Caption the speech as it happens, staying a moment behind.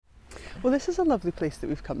Well, this is a lovely place that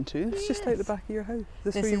we've come to. It's just out the back of your house.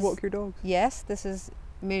 This is where you walk your dogs. Yes, this is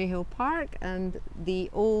Maryhill Park and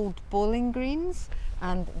the old bowling greens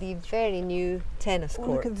and the very new tennis courts.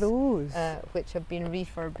 Look at those. Which have been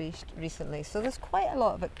refurbished recently. So there's quite a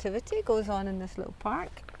lot of activity goes on in this little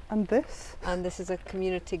park. And this? And this is a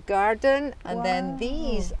community garden. And then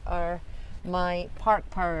these are my Park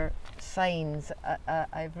Power signs.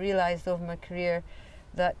 I've realised over my career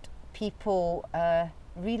that people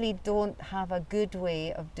really don't have a good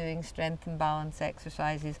way of doing strength and balance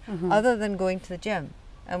exercises other than going to the gym.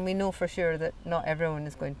 And we know for sure that not everyone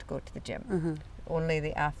is going to go to the gym. Only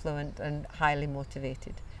the affluent and highly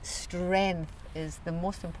motivated. Strength is the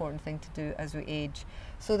most important thing to do as we age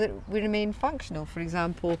so that we remain functional. For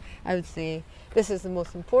example, I would say this is the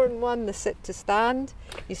most important one, the sit to stand.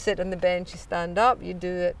 You sit on the bench, you stand up, you do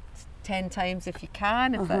it 10 times if you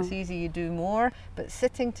can. If that's easy, you do more. But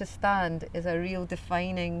sitting to stand is a real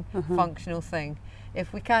defining functional thing.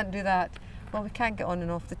 If we can't do that, well, we can't get on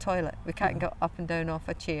and off the toilet. We can't get up and down off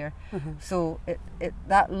a chair. So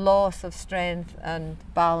that loss of strength and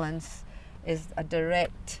balance is a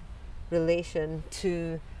direct relation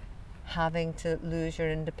to having to lose your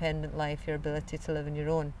independent life, your ability to live on your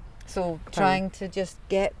own. So trying to just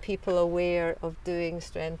get people aware of doing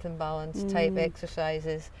strength and balance type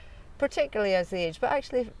exercises, particularly as they age, but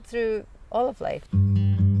actually through all of life.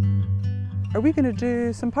 Are we going to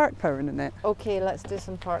do some park power, Nanette? Okay, let's do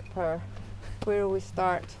some park power. Where will we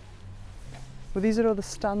start? Well, these are all the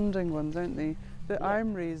standing ones, aren't they? The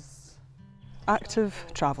arm raise. Active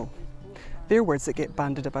travel. They're words that get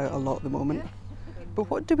bandied about a lot at the moment. But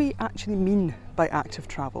what do we actually mean by active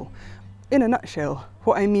travel? In a nutshell,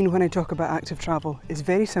 what I mean when I talk about active travel is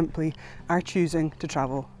very simply our choosing to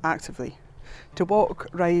travel actively. To walk,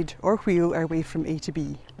 ride or wheel our way from A to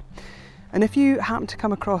B. And if you happen to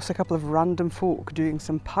come across a couple of random folk doing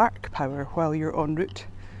some park power while you're en route,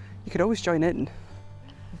 you could always join in.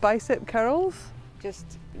 Bicep curls? Just,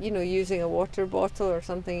 using a water bottle or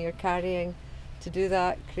something you're carrying to do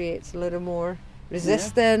that creates a little more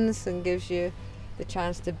resistance and gives you the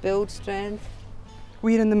chance to build strength.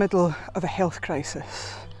 We're in the middle of a health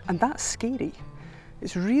crisis, and that's scary.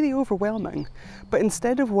 It's really overwhelming. But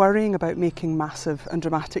instead of worrying about making massive and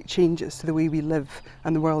dramatic changes to the way we live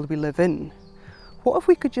and the world we live in, what if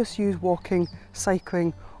we could just use walking,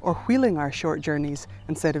 cycling, or wheeling our short journeys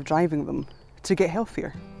instead of driving them to get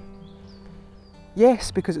healthier? Yes,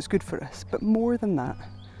 because it's good for us, but more than that,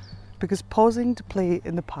 because pausing to play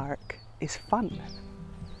in the park is fun.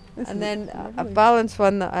 And then a balanced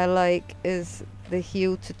one that I like is the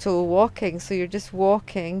heel to toe walking. So you're just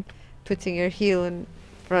walking, putting your heel in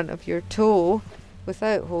front of your toe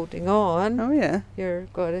without holding on. Oh yeah. You're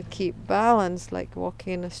got to keep balance, like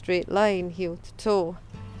walking in a straight line, heel to toe.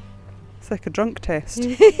 It's like a drunk test.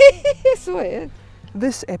 So it is.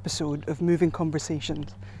 This episode of Moving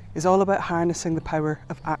Conversations is all about harnessing the power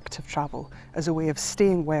of active travel as a way of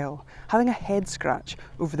staying well, having a head scratch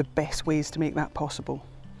over the best ways to make that possible.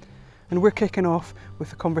 And we're kicking off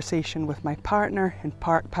with a conversation with my partner in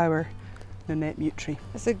Park Power, Nanette Mutry.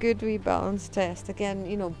 It's a good wee balance test.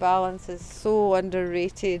 Again, balance is so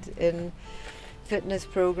underrated in fitness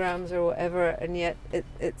programs or whatever, and yet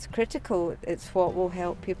it's critical. It's what will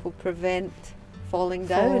help people prevent falling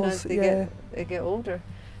down as they get older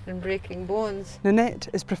and breaking bones. Nanette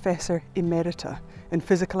is Professor Emerita in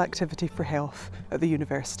Physical Activity for Health at the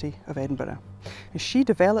University of Edinburgh. And she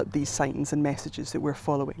developed these signs and messages that we're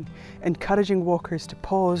following, encouraging walkers to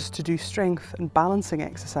pause to do strength and balancing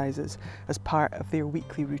exercises as part of their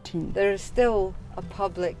weekly routine. There is still a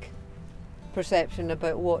public perception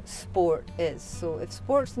about what sport is. So if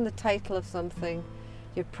sport's in the title of something,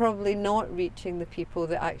 you're probably not reaching the people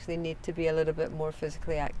that actually need to be a little bit more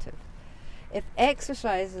physically active. If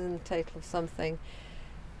exercise is in the title of something,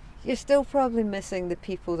 you're still probably missing the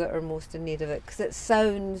people that are most in need of it, because it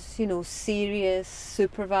sounds, serious,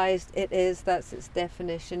 supervised. It is, that's its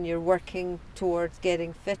definition. You're working towards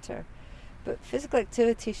getting fitter. But physical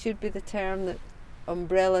activity should be the term that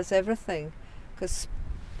umbrellas everything, because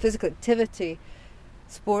physical activity,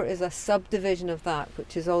 sport is a subdivision of that,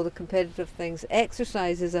 which is all the competitive things.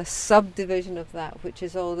 Exercise is a subdivision of that, which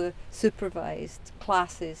is all the supervised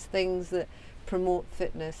classes, things that promote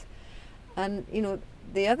fitness. And,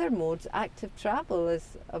 the other modes, active travel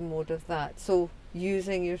is a mode of that. So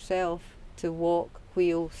using yourself to walk,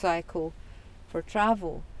 wheel, cycle for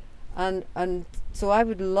travel. And so I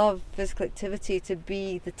would love physical activity to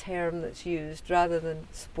be the term that's used rather than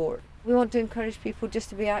sport. We want to encourage people just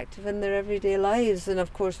to be active in their everyday lives, and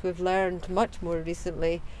of course we've learned much more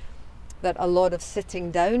recently that a lot of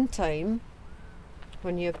sitting down time,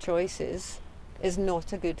 when you have choices, is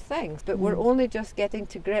not a good thing. But we're only just getting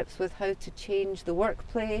to grips with how to change the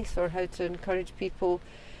workplace or how to encourage people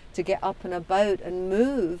to get up and about and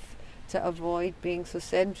move to avoid being so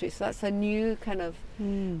sedentary. So that's a new kind of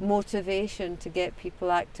motivation to get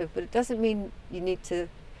people active. But it doesn't mean you need to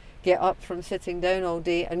get up from sitting down all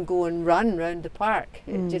day and go and run round the park.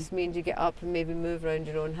 It just means you get up and maybe move around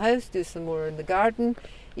your own house, do some more in the garden,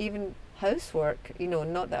 even housework. You know,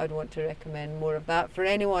 not that I'd want to recommend more of that for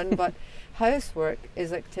anyone, but housework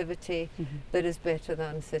is activity that is better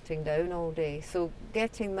than sitting down all day. So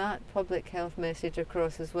getting that public health message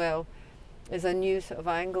across as well is a new sort of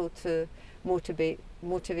angle to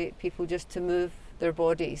motivate people just to move their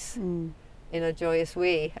bodies in a joyous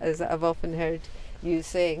way, as I've often heard you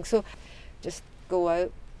saying. So just go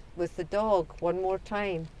out with the dog one more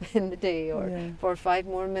time in the day, or for 5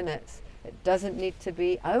 more minutes. It doesn't need to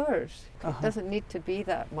be hours. It doesn't need to be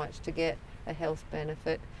that much to get a health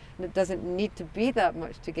benefit, and it doesn't need to be that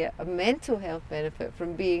much to get a mental health benefit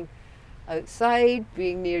from being outside,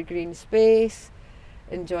 being near green space,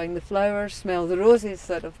 enjoying the flowers, smell the roses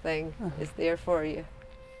sort of thing is there for you.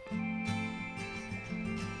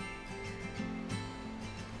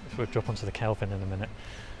 We'll drop onto the Kelvin in a minute.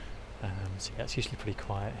 So yeah, it's usually pretty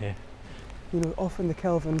quiet here. You know, often the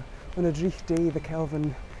Kelvin, on a Dreich day, the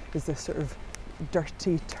Kelvin is this sort of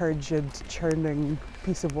dirty, turgid, churning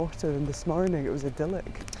piece of water, and this morning it was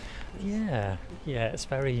idyllic. Yeah, it's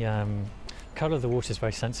very, colour of the water is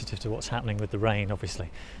very sensitive to what's happening with the rain, obviously.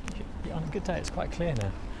 On a good day it's quite clear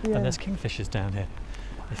now, and there's kingfishers down here,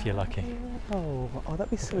 if you're lucky. Oh, that'd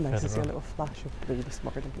be so nice to see a little flash of blue this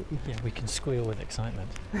morning. Yeah, we can squeal with excitement.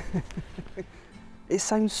 It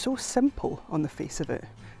sounds so simple on the face of it.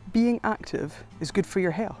 Being active is good for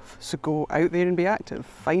your health, so go out there and be active.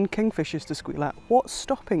 Find kingfishers to squeal at. What's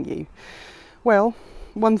stopping you? Well,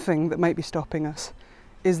 one thing that might be stopping us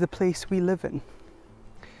is the place we live in.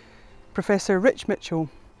 Professor Rich Mitchell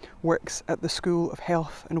works at the School of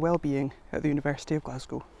Health and Wellbeing at the University of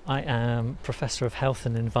Glasgow. I am Professor of Health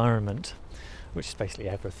and Environment, which is basically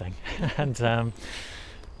everything. And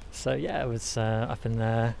so yeah, I've been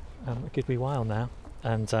there a good wee while now,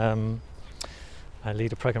 and I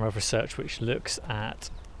lead a programme of research which looks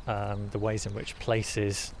at the ways in which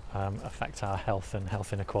places affect our health and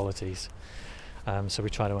health inequalities. So we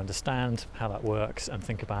try to understand how that works and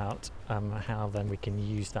think about how then we can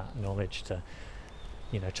use that knowledge to,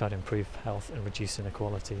 try to improve health and reduce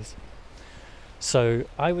inequalities. So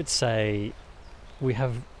I would say we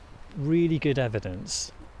have really good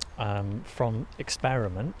evidence from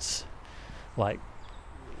experiments, like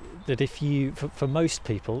that for most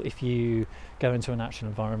people, if you go into a natural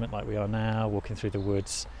environment like we are now, walking through the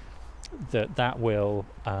woods, that will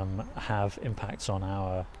have impacts on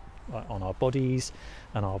our bodies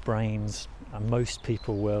and our brains, and most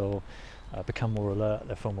people will become more alert,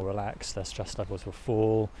 they'll feel more relaxed, their stress levels will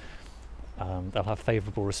fall, they'll have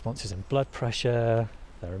favourable responses in blood pressure,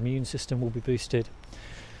 their immune system will be boosted.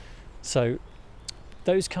 So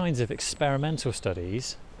those kinds of experimental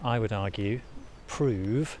studies, I would argue,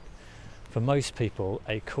 prove for most people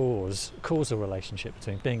a causal relationship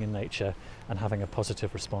between being in nature and having a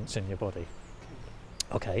positive response in your body.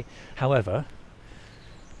 Okay, however,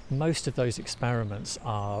 most of those experiments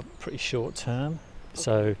are pretty short term.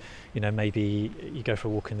 So, maybe you go for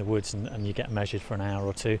a walk in the woods and you get measured for an hour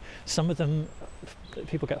or two. Some of them,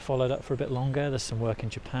 people get followed up for a bit longer. There's some work in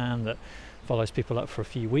Japan that follows people up for a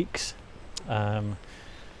few weeks.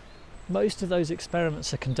 Most of those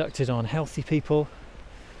experiments are conducted on healthy people.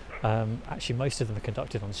 Actually, most of them are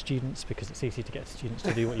conducted on students because it's easy to get students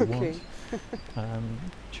to do what you want.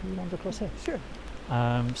 Should we wander across here? Sure.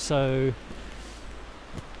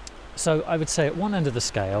 So I would say at one end of the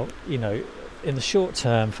scale, in the short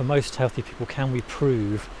term, for most healthy people, can we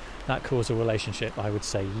prove that causal relationship? I would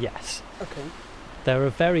say yes. Okay. There are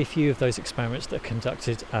very few of those experiments that are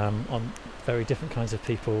conducted on very different kinds of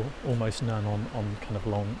people, almost none on kind of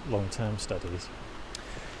long-term studies.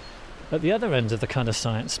 At the other end of the kind of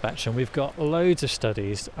science spectrum, we've got loads of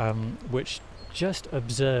studies which just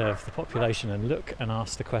observe the population and look and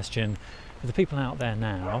ask the question, for the people out there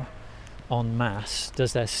now, en masse,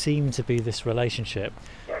 does there seem to be this relationship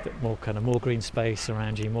that more green space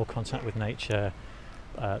around you, more contact with nature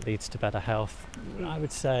leads to better health? I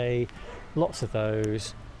would say lots of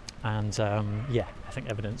those, and I think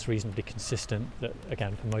evidence reasonably consistent that,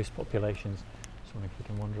 again, for most populations. Just wondering if we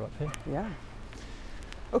can wander up here. Yeah.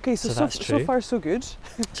 Okay, so that's true. So far so good.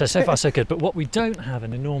 So far so good, but what we don't have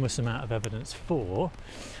an enormous amount of evidence for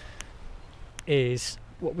is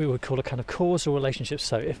what we would call a kind of causal relationship.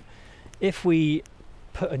 So if we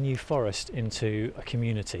put a new forest into a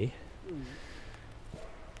community,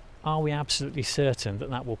 are we absolutely certain that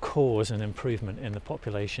that will cause an improvement in the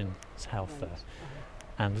population's health there?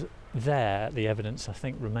 And there, the evidence, I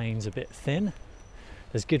think, remains a bit thin.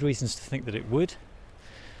 There's good reasons to think that it would.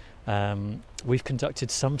 We've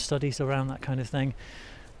conducted some studies around that kind of thing.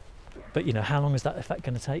 But, you know, how long is that effect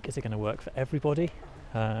going to take? Is it going to work for everybody?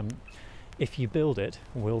 If you build it,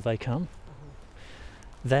 will they come?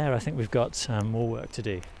 There, I think we've got more work to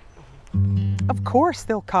do. Of course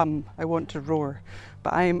they'll come, I want to roar,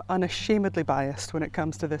 but I'm unashamedly biased when it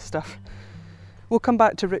comes to this stuff. We'll come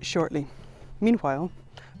back to Rich shortly. Meanwhile,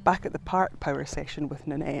 back at the park power session with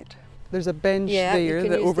Nanette. There's a bench there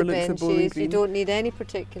that overlooks the bowling green. You don't need any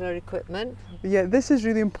particular equipment. Yeah, this is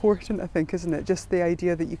really important, I think, isn't it? Just the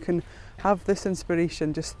idea that you can have this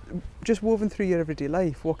inspiration just woven through your everyday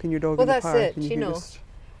life, walking your dog in the park. Well, that's it, you know.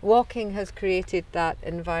 Walking has created that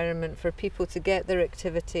environment for people to get their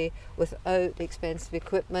activity without expensive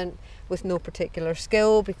equipment, with no particular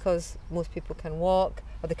skill, because most people can walk,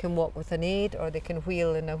 or they can walk with an aid, or they can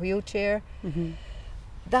wheel in a wheelchair. Mm-hmm.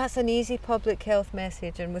 That's an easy public health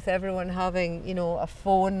message, and with everyone having, you know, a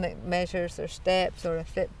phone that measures their steps, or a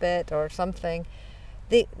Fitbit or something,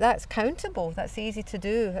 that's countable, that's easy to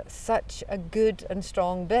do. That's such a good and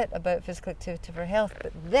strong bit about physical activity for health,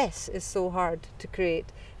 but this is so hard to create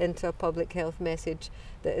into a public health message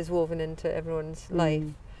that is woven into everyone's life.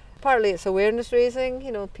 Partly it's awareness raising,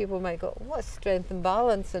 you know, people might go, what's strength and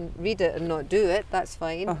balance, and read it and not do it, that's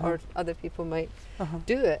fine, or other people might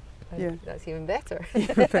do it. And that's even better.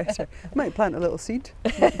 Even better. Might plant a little seed.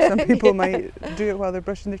 Some people might do it while they're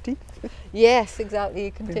brushing their teeth. Yes, exactly.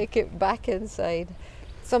 You can take it back inside.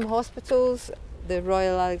 Some hospitals, the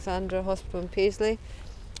Royal Alexandra Hospital in Paisley,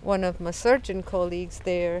 one of my surgeon colleagues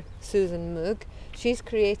there, Susan Moog, she's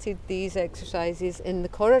created these exercises in the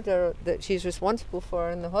corridor that she's responsible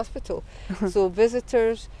for in the hospital. So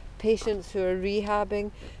visitors, patients who are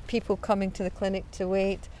rehabbing, people coming to the clinic to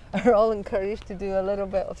wait, are all encouraged to do a little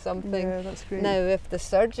bit of something. Yeah, that's great. Now, if the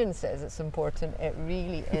surgeon says it's important, it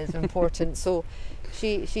really is important. So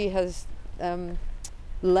she has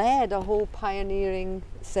led a whole pioneering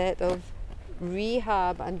set of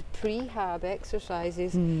rehab and prehab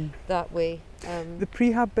exercises that way. The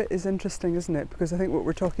prehab bit is interesting, isn't it? Because I think what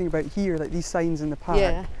we're talking about here, like these signs in the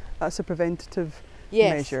park, that's a preventative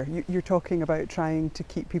measure. You're talking about trying to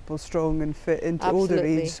keep people strong and fit into older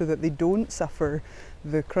age so that they don't suffer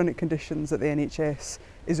the chronic conditions that the NHS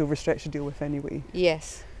is overstretched to deal with anyway.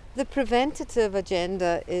 Yes. The preventative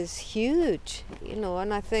agenda is huge, you know,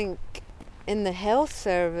 and I think in the health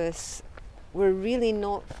service we're really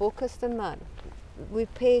not focused on that. We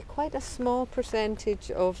pay quite a small percentage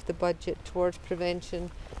of the budget towards prevention,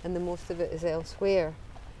 and the most of it is elsewhere.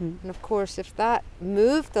 And of course, if that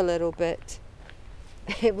moved a little bit,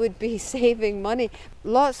 it would be saving money.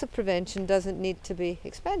 Lots of prevention doesn't need to be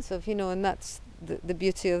expensive, you know, and that's the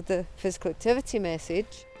beauty of the physical activity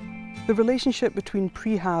message. The relationship between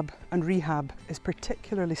prehab and rehab is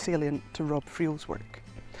particularly salient to Rob Friel's work.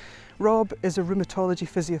 Rob is a rheumatology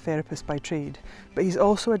physiotherapist by trade, but he's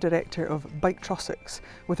also a director of Bike Trossachs,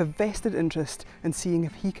 with a vested interest in seeing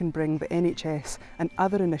if he can bring the NHS and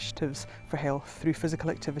other initiatives for health through physical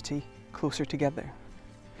activity closer together.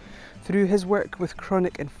 Through his work with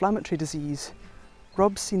chronic inflammatory disease,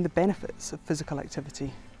 Rob's seen the benefits of physical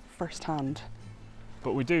activity firsthand.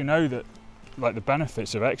 But we do know that, like, the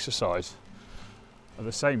benefits of exercise are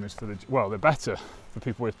the same as they're better for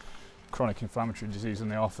people with chronic inflammatory disease than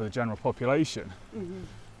they are for the general population.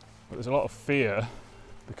 But there's a lot of fear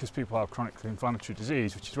because people have chronic inflammatory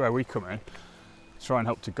disease, which is where we come in, to try and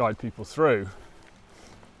help to guide people through.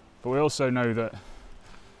 But we also know that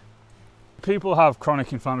people have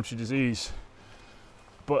chronic inflammatory disease,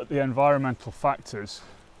 but the environmental factors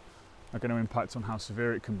are going to impact on how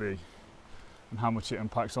severe it can be and how much it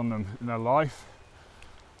impacts on them in their life.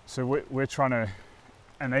 So we're trying to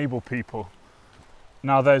enable people.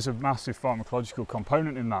 Now, there's a massive pharmacological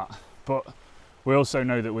component in that, but we also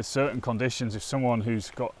know that with certain conditions, if someone who's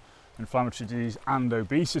got inflammatory disease and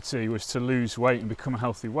obesity was to lose weight and become a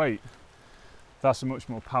healthy weight, that's a much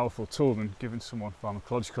more powerful tool than giving someone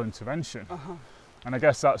pharmacological intervention. And I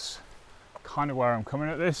guess that's kind of where I'm coming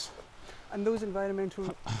at this. And those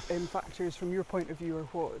environmental factors from your point of view are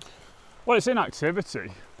what? Well, it's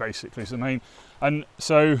inactivity, basically, is the main, and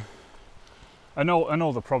so, and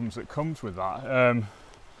all the problems that comes with that.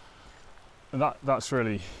 And that's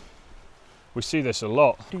really, we see this a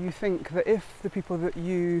lot. Do you think that if the people that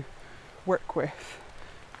you work with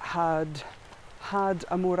had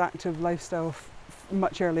a more active lifestyle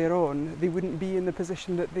much earlier on, they wouldn't be in the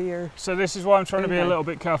position that they are? So this is why I'm trying to be a little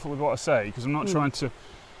bit careful with what I say, because I'm not trying to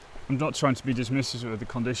be dismissive of the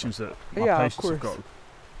conditions that my patients have got.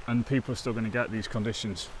 and people are still going to get these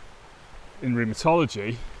conditions in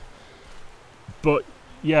rheumatology. But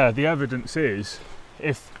yeah, the evidence is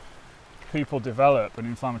if people develop an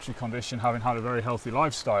inflammatory condition having had a very healthy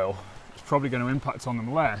lifestyle, it's probably going to impact on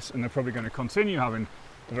them less, and they're probably going to continue having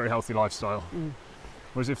a very healthy lifestyle.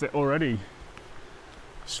 Whereas if they already,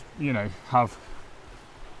 have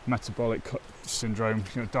metabolic syndrome,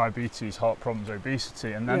 diabetes, heart problems,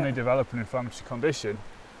 obesity, and then they develop an inflammatory condition,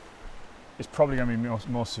 it's probably going to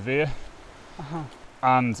be more severe,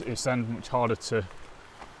 and it's then much harder to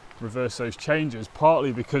reverse those changes,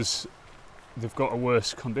 partly because they've got a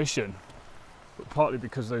worse condition, but partly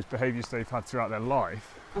because those behaviours they've had throughout their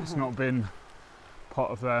life, it's not been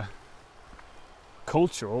part of their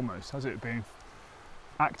culture almost, has it? Been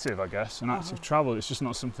active, I guess, and active travel. It's just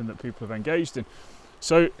not something that people have engaged in.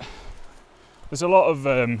 So there's a lot of,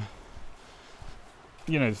 the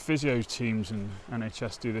physio teams and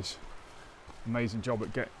NHS do this amazing job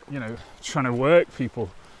at trying to work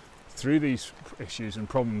people through these issues and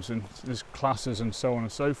problems, and there's classes and so on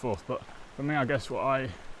and so forth. But for me, I guess what I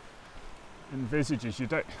envisage is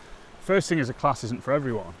first thing is a class isn't for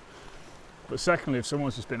everyone, but secondly, if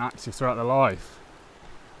someone's just been active throughout their life,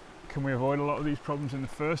 can we avoid a lot of these problems in the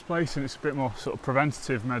first place? And it's a bit more sort of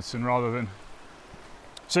preventative medicine rather than,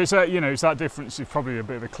 so it's that, it's that difference. It's probably a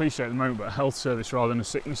bit of a cliche at the moment, but a health service rather than a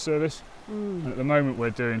sickness service. And at the moment we're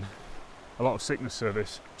doing a lot of sickness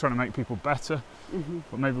service, trying to make people better,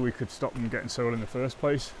 but maybe we could stop them getting so ill in the first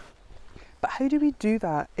place. But how do we do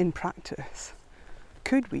that in practice?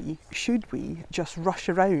 Should we just rush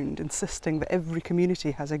around insisting that every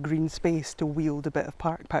community has a green space to wield a bit of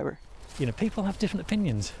park power? People have different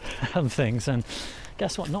opinions on things, and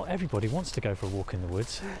guess what? Not everybody wants to go for a walk in the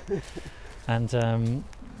woods. And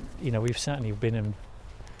we've certainly been and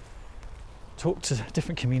talked to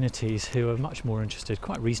different communities who are much more interested,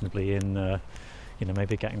 quite reasonably, in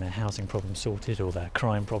maybe getting their housing problem sorted or their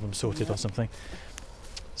crime problem sorted or something.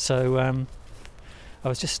 So I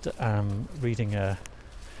was just reading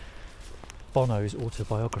Bono's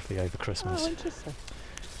autobiography over Christmas. Oh, interesting.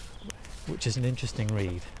 Which is an interesting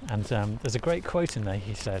read, and there's a great quote in there.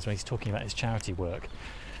 He says, when he's talking about his charity work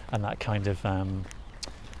and that kind of the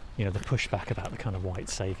pushback about the kind of white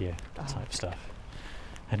saviour type stuff,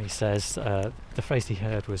 and he says the phrase he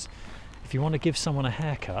heard was, if you want to give someone a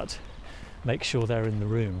haircut, make sure they're in the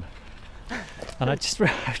room. And I just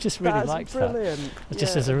really liked that.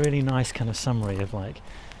 Just as a really nice kind of summary of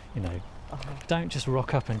don't just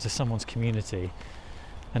rock up into someone's community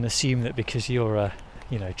and assume that because you're a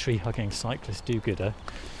tree-hugging cyclist do-gooder,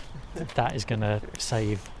 that is going to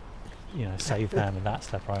save them, and that's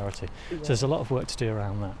their priority. So there's a lot of work to do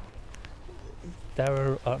around that.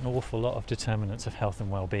 There are an awful lot of determinants of health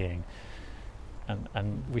and well-being,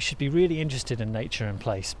 and we should be really interested in nature and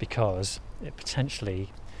place because it potentially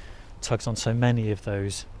tugs on so many of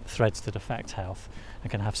those threads that affect health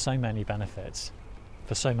and can have so many benefits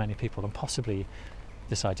for so many people, and possibly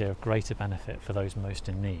this idea of greater benefit for those most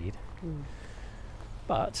in need.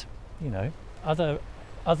 But other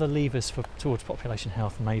levers towards population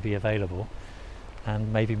health may be available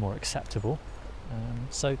and may be more acceptable.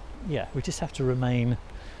 We just have to remain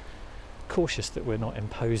cautious that we're not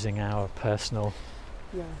imposing our personal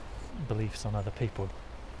beliefs on other people.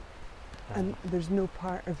 And there's no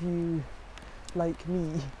part of you like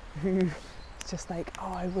me who's just like,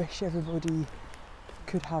 oh, I wish everybody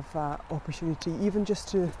could have that opportunity, even just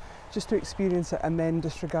to experience it and then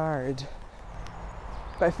disregard.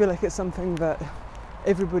 But I feel like it's something that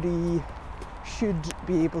everybody should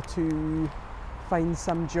be able to find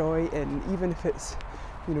some joy in, even if it's,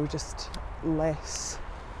 just less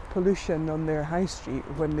pollution on their high street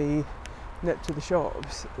when they nip to the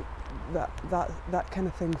shops. That kind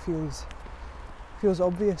of thing feels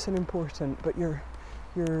obvious and important, but you're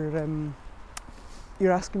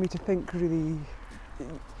asking me to think really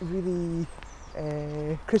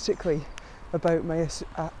critically about my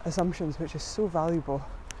assumptions, which is so valuable.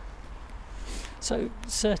 So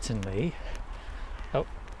certainly,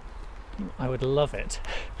 I would love it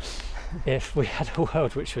if we had a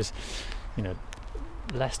world which was,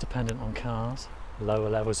 less dependent on cars, lower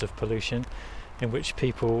levels of pollution, in which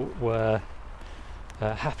people were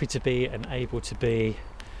happy to be and able to be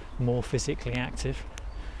more physically active,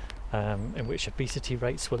 in which obesity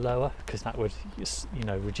rates were lower, because that would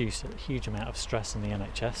reduce a huge amount of stress in the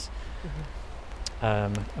NHS,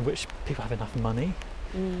 in which people have enough money.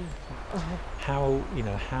 How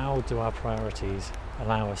do our priorities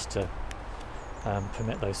allow us to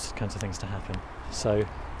permit those kinds of things to happen?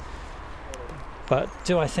 But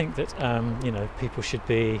do I think that people should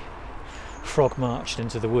be frog marched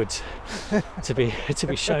into the woods to be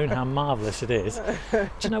shown how marvellous it is. Do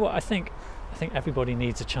you know what? I think everybody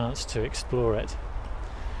needs a chance to explore it.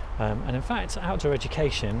 And in fact, outdoor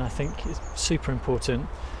education I think is super important,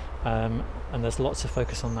 and there's lots of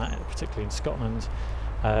focus on that, particularly in Scotland.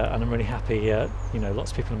 And I'm really happy,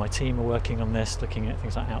 lots of people in my team are working on this, looking at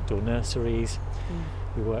things like outdoor nurseries.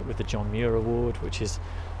 We work with the John Muir Award, which is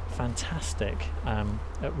fantastic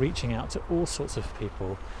at reaching out to all sorts of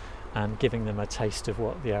people and giving them a taste of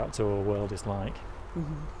what the outdoor world is like.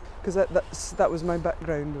 Because that was my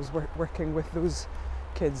background, was working with those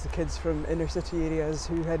kids, the kids from inner city areas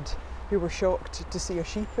who were shocked to see a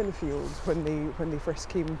sheep in a field when they first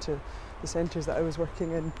came to the centres that I was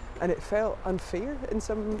working in, and it felt unfair in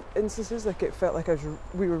some instances. Like it felt like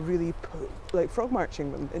we were really like frog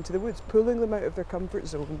marching them into the woods, pulling them out of their comfort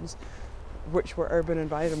zones, which were urban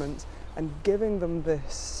environments, and giving them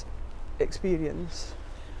this experience.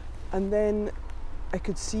 And then I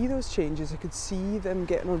could see those changes. I could see them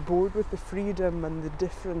getting on board with the freedom and the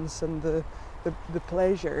difference and the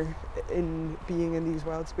pleasure in being in these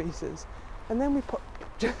wild spaces. And then we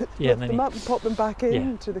lift them up and pop them back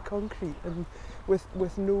into the concrete, and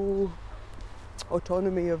with no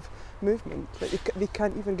autonomy of movement. Like they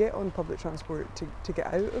can't even get on public transport to get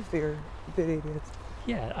out of their areas.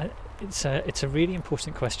 Yeah, it's a really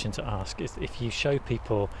important question to ask. Is if you show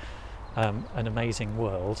people an amazing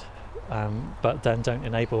world, but then don't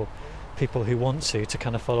enable people who want to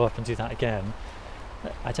kind of follow up and do that again,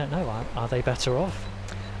 I don't know, are they better off?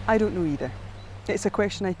 I don't know either. It's a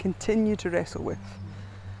question I continue to wrestle with.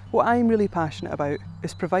 What I'm really passionate about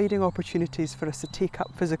is providing opportunities for us to take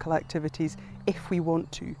up physical activities if we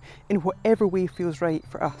want to, in whatever way feels right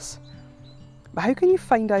for us. But how can you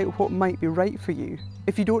find out what might be right for you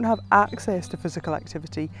if you don't have access to physical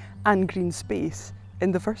activity and green space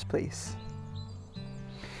in the first place?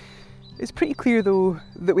 It's pretty clear though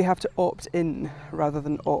that we have to opt in rather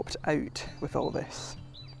than opt out with all this.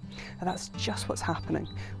 And that's just what's happening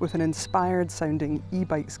with an inspired sounding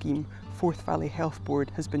e-bike scheme Forth Valley Health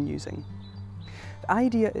Board has been using. The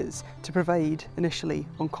idea is to provide, initially,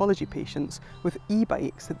 oncology patients with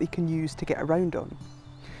e-bikes that they can use to get around on,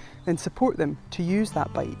 then support them to use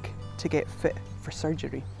that bike to get fit for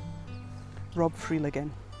surgery. Rob Friel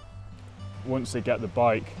again. Once they get the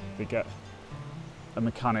bike, they get a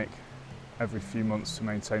mechanic every few months to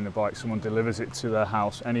maintain the bike. Someone delivers it to their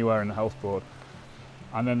house anywhere in the health board,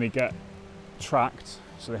 and then they get tracked,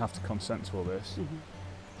 so they have to consent to all this.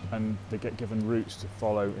 And they get given routes to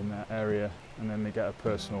follow in their area, and then they get a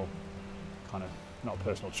personal, kind of, not a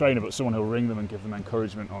personal trainer, but someone who'll ring them and give them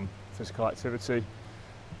encouragement on physical activity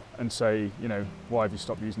and say, why have you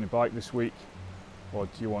stopped using your bike this week? Or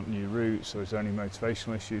do you want new routes, or is there any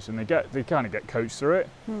motivational issues? And they kind of get coached through it.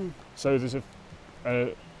 So there's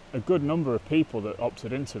a good number of people that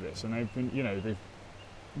opted into this, and they've been,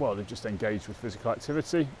 they've just engaged with physical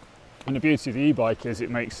activity. And the beauty of the e-bike is it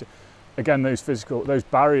makes, again, those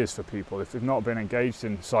barriers for people. If they've not been engaged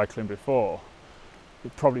in cycling before,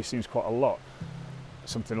 it probably seems quite a lot.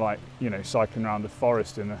 Something like, cycling around the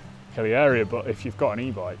forest in a hilly area, but if you've got an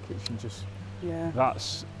e-bike, it can just,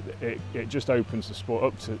 it just opens the sport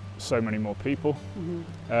up to so many more people.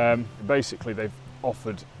 Basically, they've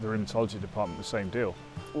offered the rheumatology department the same deal.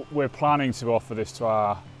 We're planning to offer this to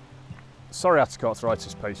our psoriatic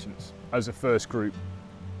arthritis patients as a first group.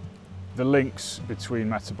 The links between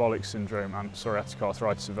metabolic syndrome and psoriatic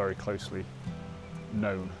arthritis are very closely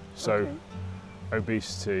known. So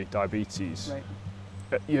obesity, diabetes,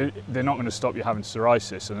 they're not going to stop you having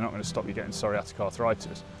psoriasis, and they're not going to stop you getting psoriatic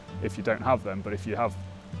arthritis if you don't have them. But if you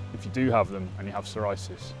do have them and you have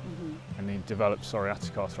psoriasis and you develop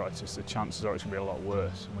psoriatic arthritis, the chances are it's going to be a lot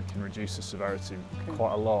worse, and we can reduce the severity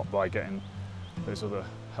quite a lot by getting those other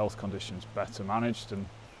health conditions better managed, and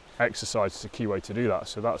exercise is a key way to do that.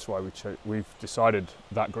 So that's why we've decided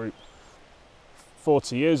that group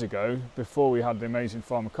 40 years ago, before we had the amazing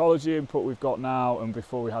pharmacology input we've got now, and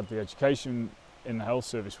before we had the education in the health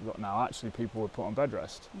service we've got now. Actually, people were put on bed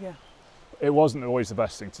rest. It wasn't always the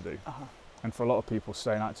best thing to do, and for a lot of people,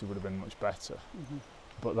 staying active would have been much better.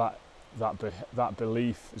 But that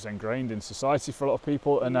belief is ingrained in society for a lot of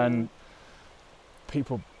people, and then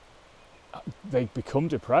people, they become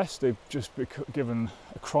depressed. They've just given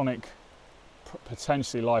a chronic,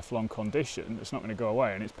 potentially lifelong condition that's not going to go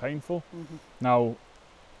away, and it's painful. Now,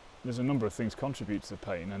 there's a number of things contribute to the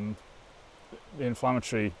pain, and the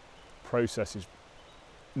inflammatory process is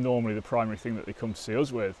normally the primary thing that they come to see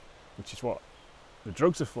us with, which is what the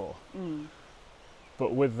drugs are for.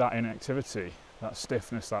 But with that inactivity, that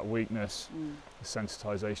stiffness, that weakness, the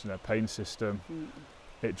sensitisation of their pain system,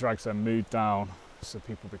 it drags their mood down, so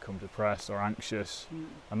people become depressed or anxious,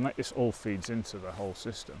 and this all feeds into the whole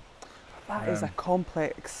system. That is a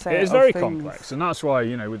complex set of things. It is very complex, and that's why,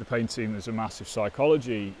 with the pain team there's a massive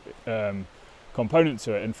psychology component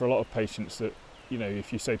to it. And for a lot of patients that,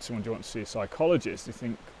 if you say to someone, do you want to see a psychologist,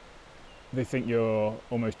 they think you're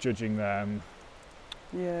almost judging them.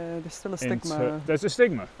 Yeah, there's still a stigma. There's a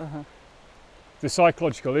stigma. Uh-huh. The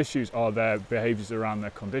psychological issues are their behaviours around their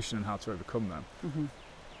condition and how to overcome them. Mm-hmm.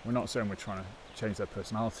 We're not saying we're trying to change their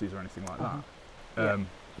personalities or anything like Uh-huh.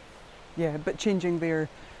 that. But changing their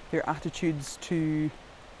attitudes to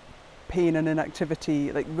pain and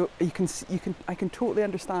inactivity, like I can totally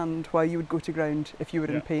understand why you would go to ground if you were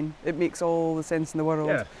in pain. It makes all the sense in the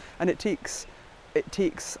world, and it takes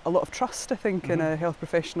a lot of trust, I think, in a health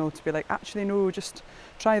professional to be like, actually no, just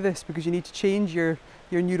try this because you need to change your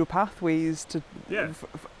neural pathways to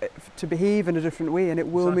behave in a different way, and it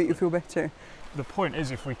will make you feel better. The point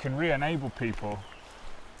is, if we can re-enable people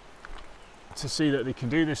to see that they can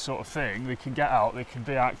do this sort of thing, they can get out, they can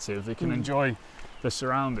be active, they can enjoy their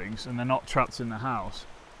surroundings, and they're not trapped in the house,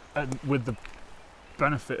 and with the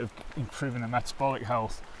benefit of improving their metabolic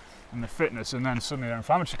health and their fitness, and then suddenly their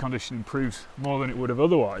inflammatory condition improves more than it would have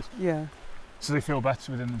otherwise. Yeah. So they feel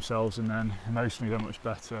better within themselves, and then emotionally they're much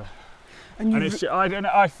better. And it's I don't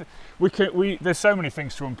know. There's so many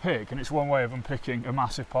things to unpick, and it's one way of unpicking a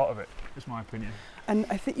massive part of it. Is my opinion. And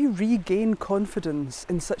I think you regain confidence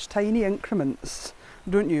in such tiny increments,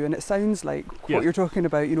 don't you? And it sounds like what you're talking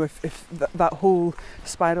about, if that whole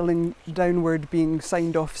spiralling downward, being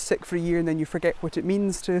signed off sick for a year and then you forget what it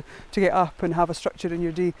means to get up and have a structure in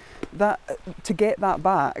your day, that to get that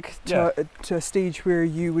back to a stage where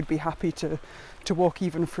you would be happy to walk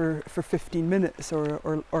even for 15 minutes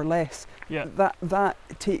or less, that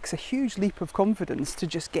takes a huge leap of confidence to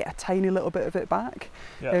just get a tiny little bit of it back.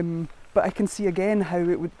 But I can see again how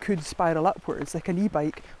it could spiral upwards, like an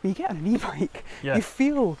e-bike. When you get on an e-bike, you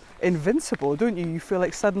feel invincible, don't you? You feel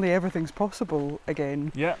like suddenly everything's possible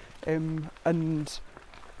again. Yeah. And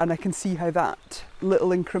I can see how that little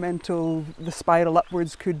incremental, the spiral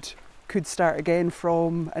upwards could start again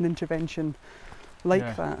from an intervention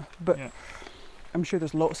like that. But I'm sure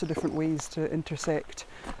there's lots of different ways to intersect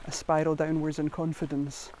a spiral downwards in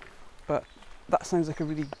confidence. But that sounds like a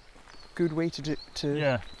really good way to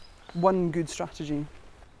do. One good strategy.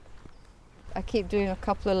 I keep doing a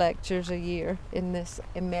couple of lectures a year in this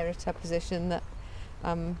emerita position that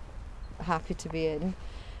I'm happy to be in,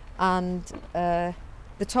 and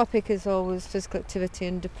the topic is always physical activity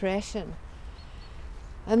and depression.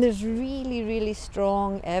 And there's really, really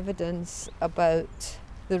strong evidence about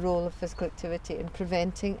the role of physical activity in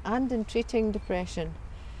preventing and in treating depression.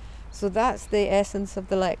 So that's the essence of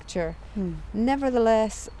the lecture.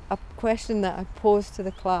 Nevertheless, a question that I pose to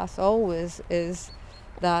the class always is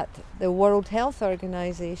that the World Health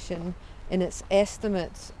Organization, in its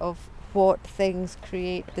estimates of what things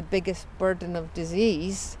create the biggest burden of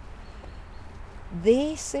disease,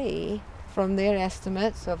 they say, from their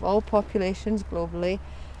estimates of all populations globally,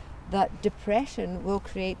 that depression will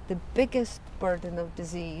create the biggest burden of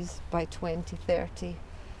disease by 2030.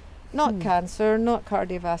 Not cancer, not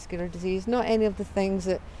cardiovascular disease, not any of the things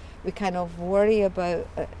that we kind of worry about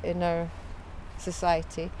in our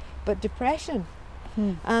society, but depression.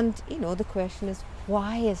 And, the question is,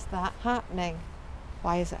 why is that happening?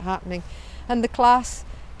 Why is it happening? And the class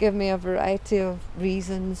give me a variety of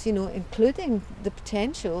reasons, including the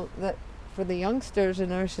potential that for the youngsters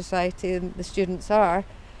in our society, and the students are,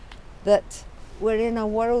 that we're in a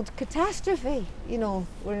world catastrophe. We're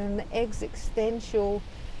in an existential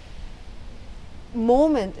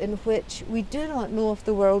moment in which we do not know if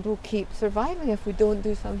the world will keep surviving if we don't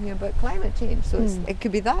do something about climate change. So it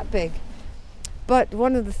could be that big. But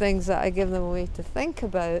one of the things that I give them a way to think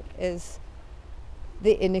about is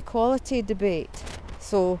the inequality debate.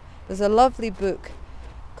 So there's a lovely book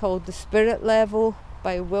called The Spirit Level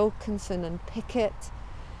by Wilkinson and Pickett,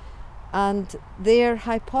 and their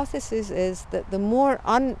hypothesis is that the more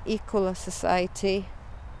unequal a society,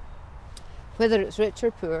 whether it's rich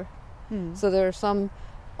or poor, so there are some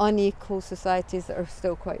unequal societies that are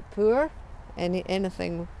still quite poor,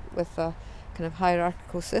 anything with a kind of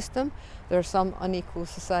hierarchical system. There are some unequal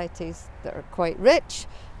societies that are quite rich.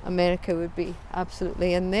 America would be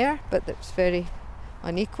absolutely in there, but it's very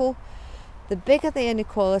unequal. The bigger the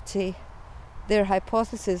inequality, their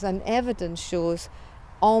hypothesis and evidence shows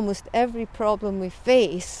almost every problem we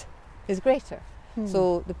face is greater.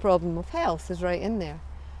 So the problem of health is right in there.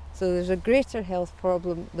 So there's a greater health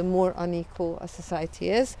problem the more unequal a society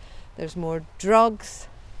is. There's more drugs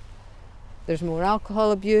There's more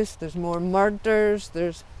alcohol abuse, there's more murders,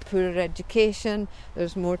 there's poorer education,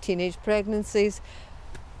 there's more teenage pregnancies.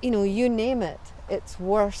 You know, you name it, it's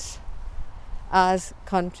worse as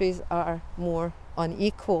countries are more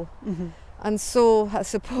unequal. Mm-hmm. And so I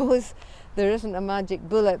suppose there isn't a magic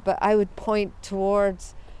bullet, but I would point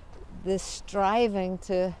towards the striving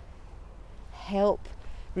to help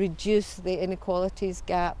reduce the inequalities,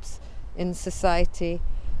 gaps in society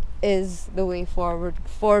is the way forward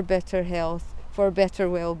for better health, for better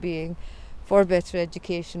well-being, for better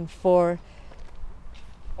education, for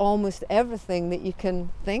almost everything that you can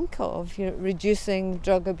think of, you know, reducing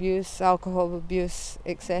drug abuse, alcohol abuse,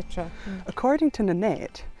 etc. According to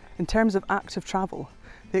Nanette, in terms of active travel,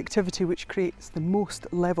 the activity which creates the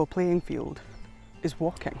most level playing field is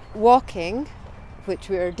walking. Walking, which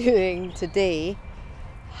we are doing today,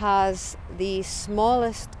 has the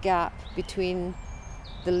smallest gap between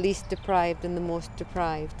the least deprived and the most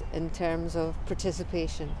deprived in terms of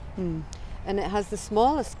participation. Mm. And it has the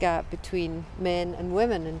smallest gap between men and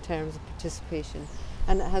women in terms of participation.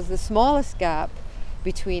 And it has the smallest gap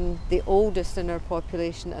between the oldest in our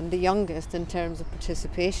population and the youngest in terms of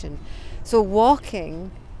participation. So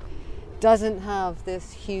walking doesn't have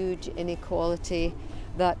this huge inequality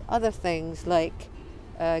that other things like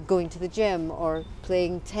going to the gym or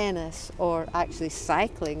playing tennis or actually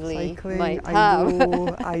cycling might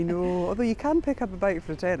have. I know. Although you can pick up a bike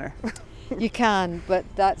for a tenner. You can, but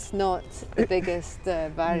that's not the biggest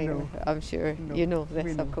barrier, No. I'm sure. No, You know we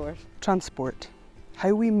this, know. of course. Transport,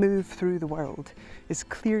 how we move through the world, is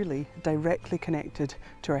clearly directly connected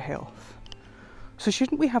to our health. So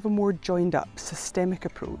shouldn't we have a more joined up, systemic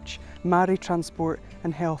approach, marry transport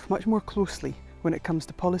and health much more closely when it comes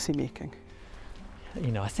to policy making?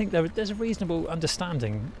 You know, I think there's a reasonable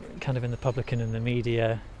understanding kind of in the public and in the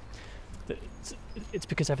media that it's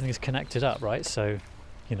because everything is connected up, right? So,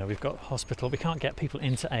 you know, we've got hospital, we can't get people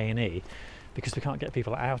into A&E because we can't get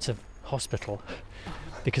people out of hospital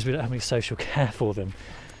because we don't have any social care for them.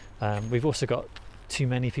 We've also got too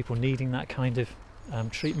many people needing that kind of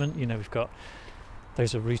treatment. You know, we've got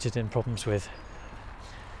those are rooted in problems with,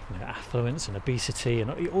 you know, affluence and obesity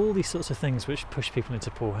and all these sorts of things which push people into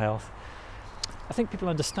poor health. I think people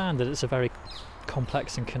understand that it's a very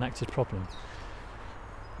complex and connected problem.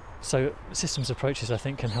 So systems approaches, I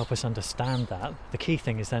think, can help us understand that. The key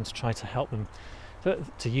thing is then to try to help them,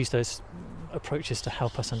 to use those approaches to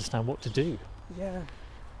help us understand what to do. Yeah.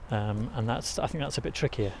 And I think that's a bit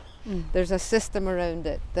trickier. There's a system around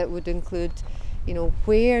it that would include, you know,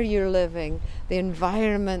 where you're living, the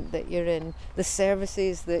environment that you're in, the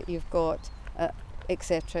services that you've got,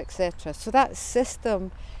 etc., etc. So that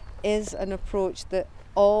system is an approach that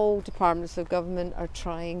all departments of government are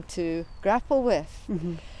trying to grapple with.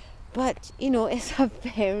 Mm-hmm. But, you know, it's a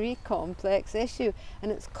very complex issue,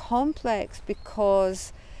 and it's complex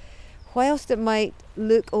because whilst it might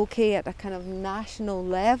look okay at a kind of national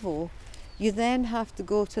level, you then have to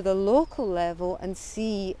go to the local level and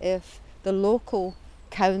see if the local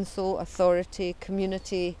council, authority,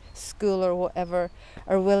 community, school or whatever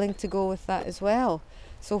are willing to go with that as well.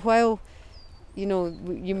 So while, you know,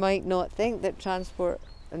 you might not think that transport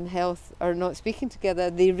and health are not speaking together,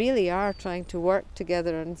 they really are trying to work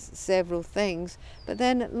together on several things, but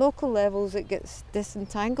then at local levels it gets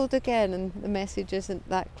disentangled again and the message isn't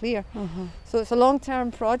that clear. So it's a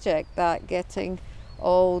long-term project, that getting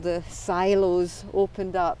all the silos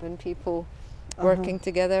opened up and people working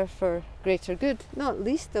together for greater good, not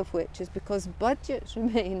least of which is because budgets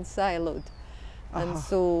remain siloed. And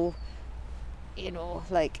so, you know,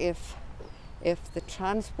 like if the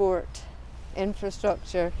transport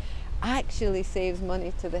infrastructure actually saves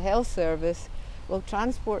money to the health service, well,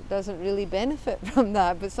 transport doesn't really benefit from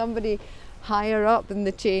that, but somebody higher up in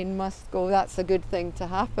the chain must go, that's a good thing to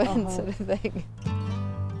happen, sort of thing.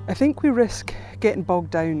 I think we risk getting bogged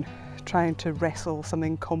down trying to wrestle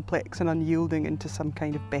something complex and unyielding into some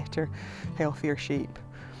kind of better, healthier shape.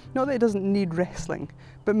 Not that it doesn't need wrestling,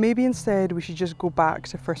 but maybe instead we should just go back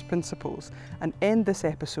to first principles and end this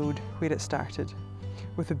episode where it started,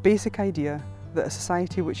 with the basic idea that a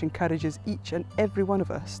society which encourages each and every one of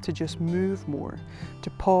us to just move more, to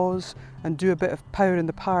pause and do a bit of power in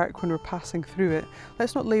the park when we're passing through it,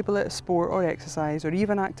 let's not label it a sport or exercise or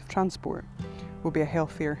even active transport, will be a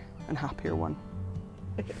healthier and happier one.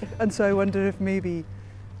 And so I wonder if maybe,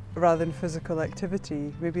 rather than physical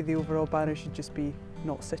activity, maybe the overall banner should just be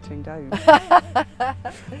not sitting down.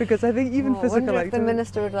 Because I think even physical activity... I wonder if the activity...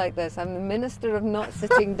 minister would like this. I'm the minister of not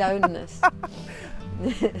sitting downness.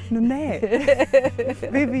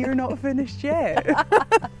 Nanette, maybe you're not finished yet.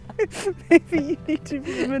 Maybe you need to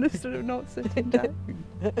be the Minister of not sitting down.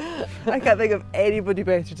 I can't think of anybody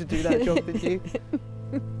better to do that job than you.